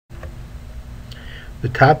The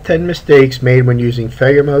top 10 mistakes made when using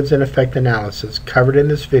failure modes and effect analysis covered in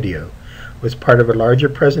this video was part of a larger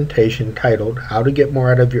presentation titled How to Get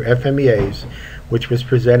More Out of Your FMEAs, which was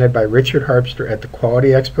presented by Richard Harpster at the Quality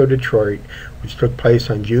Expo Detroit, which took place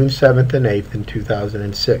on June 7th and 8th in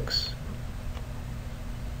 2006.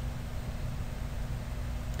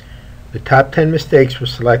 The top 10 mistakes were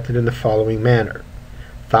selected in the following manner.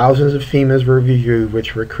 Thousands of FMEAs were reviewed,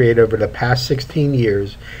 which were created over the past 16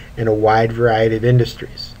 years in a wide variety of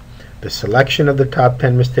industries. The selection of the top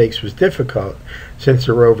 10 mistakes was difficult since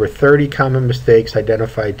there were over 30 common mistakes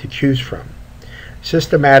identified to choose from.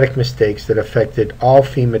 Systematic mistakes that affected all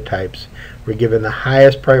FMEA types were given the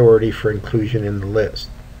highest priority for inclusion in the list.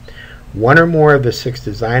 One or more of the 6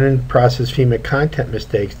 design and process FMEA content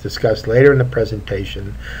mistakes discussed later in the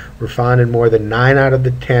presentation were found in more than 9 out of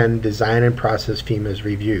the 10 design and process FMEAs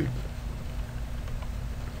reviewed.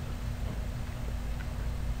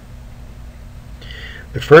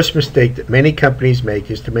 The first mistake that many companies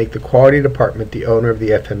make is to make the quality department the owner of the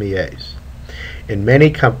FMEAs. In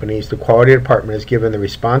many companies, the quality department is given the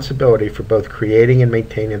responsibility for both creating and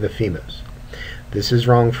maintaining the FMEAs. This is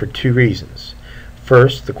wrong for 2 reasons.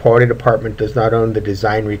 First, the quality department does not own the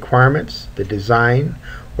design requirements, the design,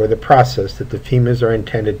 or the process that the FMEAs are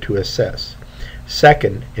intended to assess.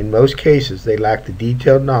 Second, in most cases, they lack the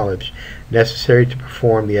detailed knowledge necessary to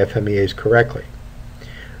perform the FMEAs correctly.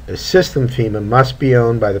 The system FMEA must be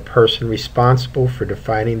owned by the person responsible for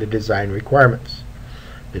defining the design requirements.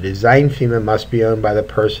 The design FMEA must be owned by the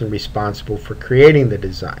person responsible for creating the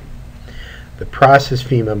design. The process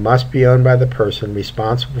FMEA must be owned by the person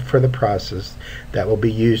responsible for the process that will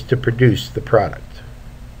be used to produce the product.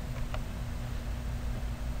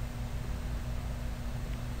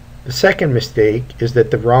 The second mistake is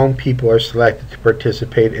that the wrong people are selected to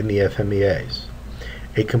participate in the FMEAs.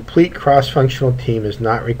 A complete cross-functional team is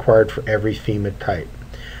not required for every FMEA type.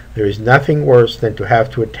 There is nothing worse than to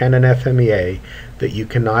have to attend an FMEA that you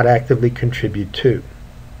cannot actively contribute to.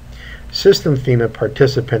 System FMEA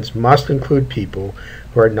participants must include people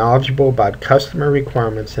who are knowledgeable about customer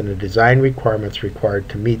requirements and the design requirements required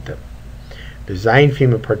to meet them. Design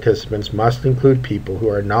FMEA participants must include people who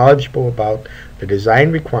are knowledgeable about the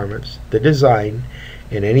design requirements, the design,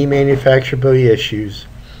 and any manufacturability issues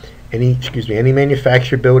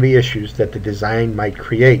that the design might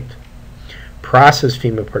create. Process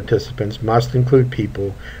FMEA participants must include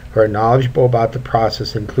people who are knowledgeable about the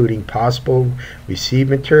process, including possible received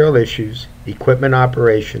material issues, equipment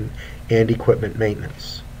operation, and equipment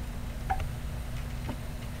maintenance.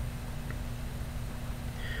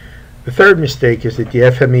 The third mistake is that the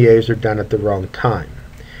FMEAs are done at the wrong time.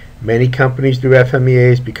 Many companies do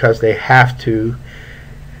FMEAs because they have to,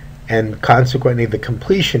 and consequently the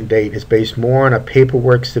completion date is based more on a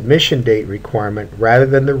paperwork submission date requirement rather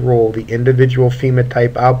than the role the individual FMEA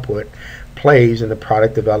type output plays in the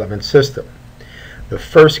product development system. The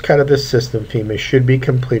first cut of the system FMEA should be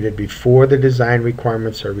completed before the design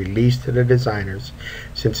requirements are released to the designers,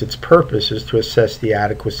 since its purpose is to assess the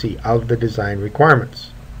adequacy of the design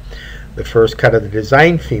requirements. The first cut of the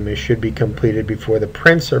design FMEA should be completed before the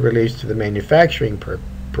prints are released to the manufacturing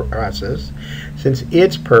process, since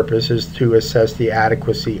its purpose is to assess the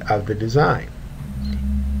adequacy of the design.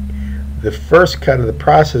 The first cut of the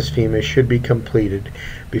process FMEA should be completed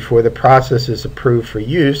before the process is approved for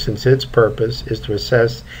use, since its purpose is to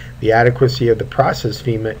assess the adequacy of the process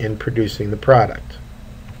FMEA in producing the product.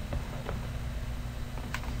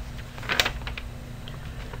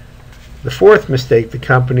 The fourth mistake the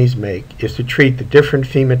companies make is to treat the different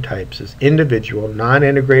FMEA types as individual,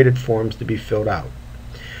 non-integrated forms to be filled out.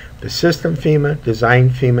 The system FMEA,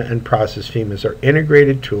 design FMEA, and process FMEAs are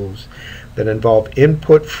integrated tools that involve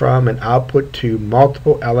input from and output to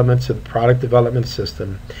multiple elements of the product development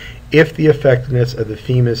system if the effectiveness of the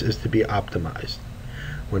FMEAs is to be optimized.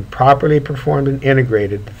 When properly performed and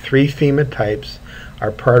integrated, the 3 FMEA types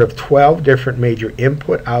are part of 12 different major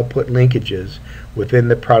input-output linkages within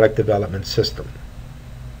the product development system.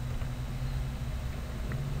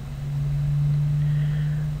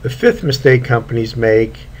 The fifth mistake companies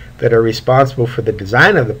make that are responsible for the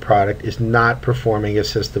design of the product is not performing a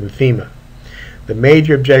system FMEA. The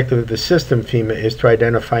major objective of the system FMEA is to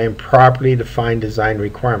identify and properly define design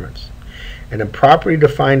requirements. An improperly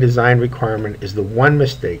defined design requirement is the one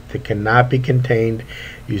mistake that cannot be contained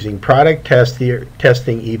using product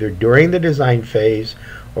testing either during the design phase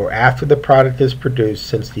or after the product is produced,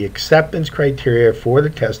 since the acceptance criteria for the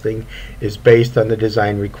testing is based on the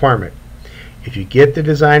design requirement. If you get the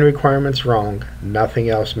design requirements wrong, nothing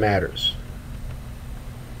else matters.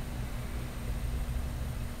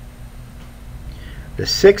 The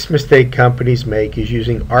sixth mistake companies make is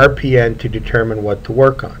using RPN to determine what to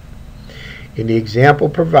work on. In the example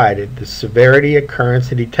provided, the severity, occurrence,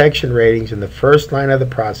 and detection ratings in the first line of the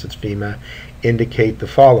process FEMA indicate the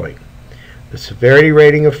following. The severity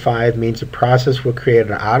rating of 5 means the process will create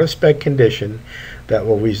an out-of-spec condition that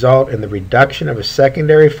will result in the reduction of a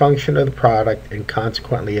secondary function of the product and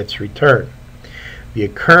consequently its return. The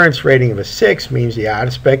occurrence rating of a 6 means the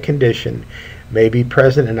out-of-spec condition may be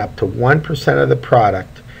present in up to 1% of the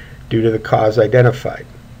product due to the cause identified.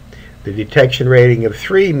 The detection rating of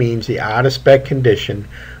 3 means the out-of-spec condition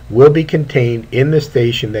will be contained in the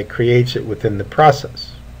station that creates it within the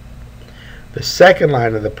process. The second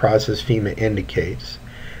line of the process FEMA indicates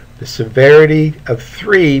the severity of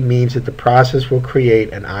 3 means that the process will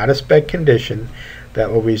create an out-of-spec condition that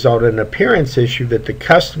will result in an appearance issue that the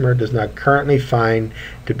customer does not currently find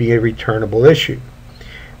to be a returnable issue.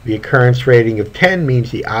 The occurrence rating of 10 means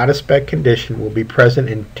the out-of-spec condition will be present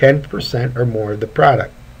in 10% or more of the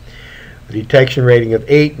product. The detection rating of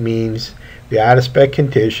 8 means the out-of-spec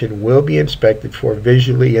condition will be inspected for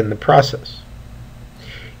visually in the process.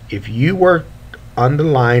 If you worked on the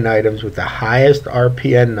line items with the highest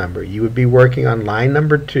RPN number, you would be working on line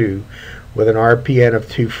number 2 with an RPN of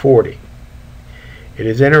 240. It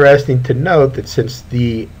is interesting to note that since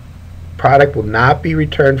the product will not be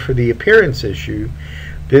returned for the appearance issue,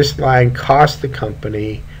 this line costs the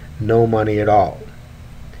company no money at all.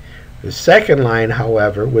 The second line,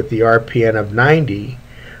 however, with the RPN of 90,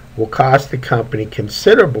 will cost the company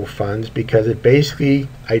considerable funds because it basically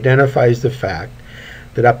identifies the fact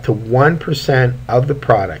that up to 1% of the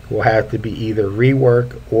product will have to be either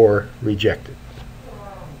reworked or rejected.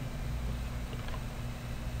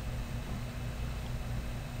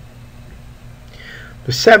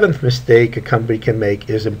 The seventh mistake a company can make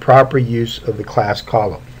is improper use of the class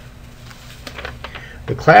column.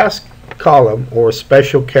 The class column, or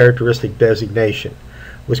special characteristic designation,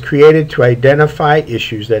 was created to identify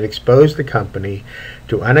issues that expose the company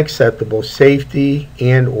to unacceptable safety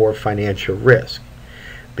and or financial risk.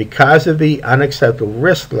 Because of the unacceptable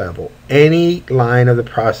risk level, any line of the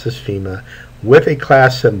process FEMA with a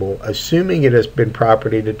class symbol, assuming it has been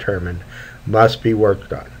properly determined, must be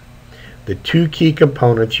worked on. The two key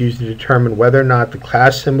components used to determine whether or not the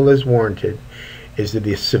class symbol is warranted is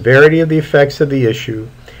the severity of the effects of the issue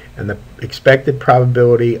and the expected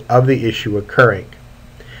probability of the issue occurring.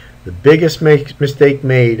 The biggest mistake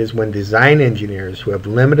made is when design engineers who have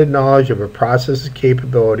limited knowledge of a process's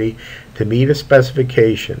capability to meet a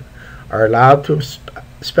specification are allowed to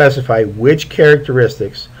specify which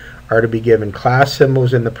characteristics are to be given class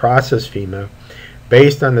symbols in the process FEMA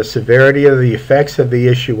based on the severity of the effects of the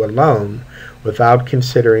issue alone without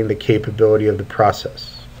considering the capability of the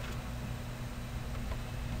process.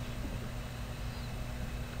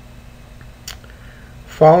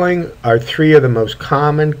 Following are 3 of the most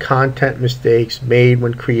common content mistakes made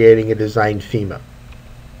when creating a design FEMA.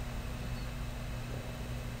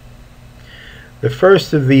 The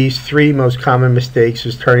first of these 3 most common mistakes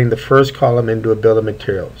is turning the first column into a bill of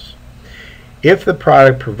materials. If the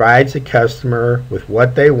product provides the customer with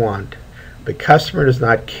what they want, the customer does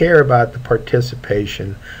not care about the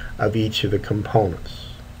participation of each of the components.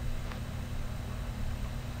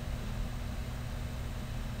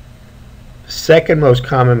 Second most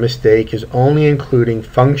common mistake is only including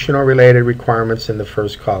functional related requirements in the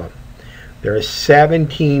first column. There are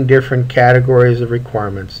 17 different categories of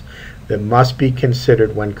requirements that must be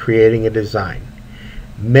considered when creating a design.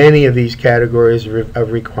 Many of these categories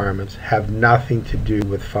of requirements have nothing to do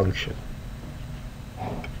with function.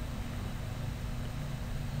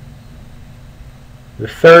 The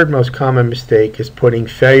third most common mistake is putting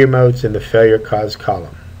failure modes in the failure cause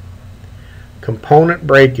column. Component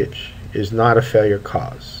breakage is not a failure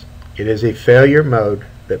cause. It is a failure mode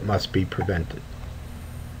that must be prevented.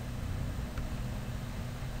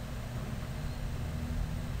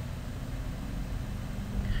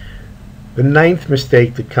 The ninth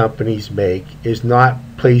mistake that companies make is not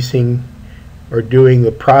placing or doing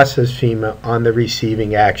the process FEMA on the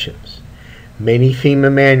receiving actions. Many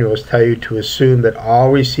FEMA manuals tell you to assume that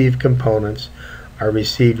all received components are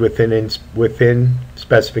received within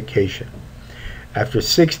specification. After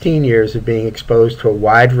 16 years of being exposed to a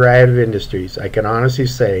wide variety of industries, I can honestly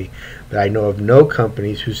say that I know of no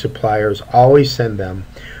companies whose suppliers always send them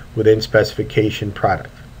within specification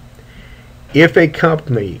product. If a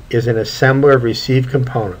company is an assembler of received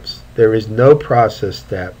components, there is no process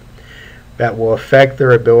step that will affect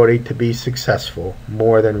their ability to be successful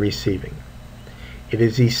more than receiving. It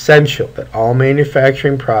is essential that all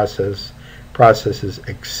manufacturing processes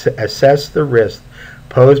assess the risk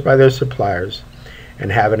posed by their suppliers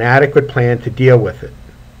and have an adequate plan to deal with it.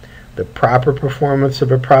 The proper performance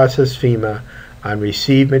of a process FEMA on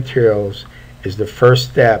received materials is the first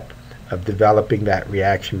step of developing that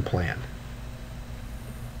reaction plan.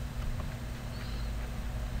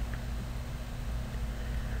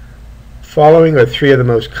 Following are 3 of the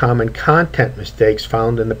most common content mistakes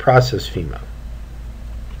found in the process FEMA.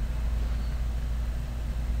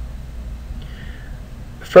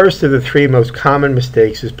 The first of the 3 most common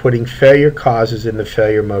mistakes is putting failure causes in the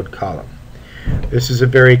failure mode column. This is a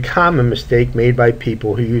very common mistake made by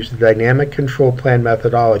people who use the dynamic control plan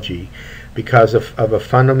methodology because of a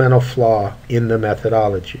fundamental flaw in the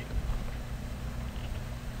methodology.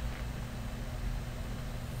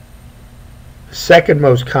 The second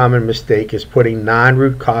most common mistake is putting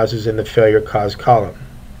non-root causes in the failure cause column.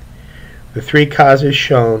 The 3 causes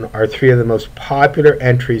shown are 3 of the most popular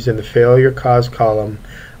entries in the failure cause column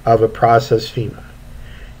of a process FEMA.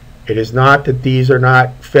 It is not that these are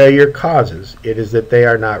not failure causes, it is that they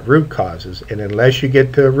are not root causes, and unless you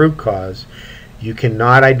get to a root cause, you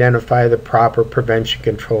cannot identify the proper prevention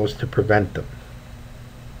controls to prevent them.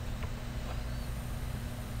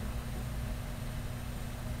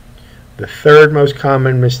 The third most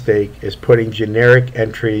common mistake is putting generic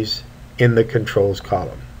entries in the controls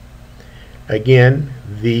column. Again,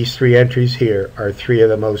 these 3 entries here are 3 of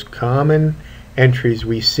the most common entries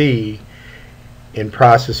we see in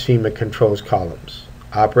process FEMA controls columns: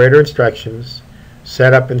 operator instructions,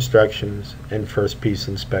 setup instructions, and first piece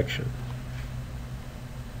inspection.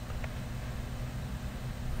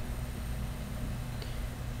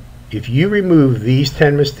 If you remove these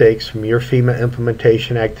 10 mistakes from your FEMA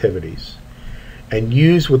implementation activities and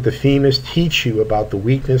use what the FEMAs teach you about the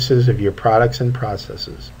weaknesses of your products and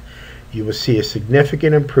processes, you will see a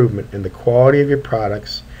significant improvement in the quality of your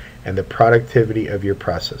products and the productivity of your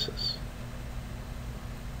processes.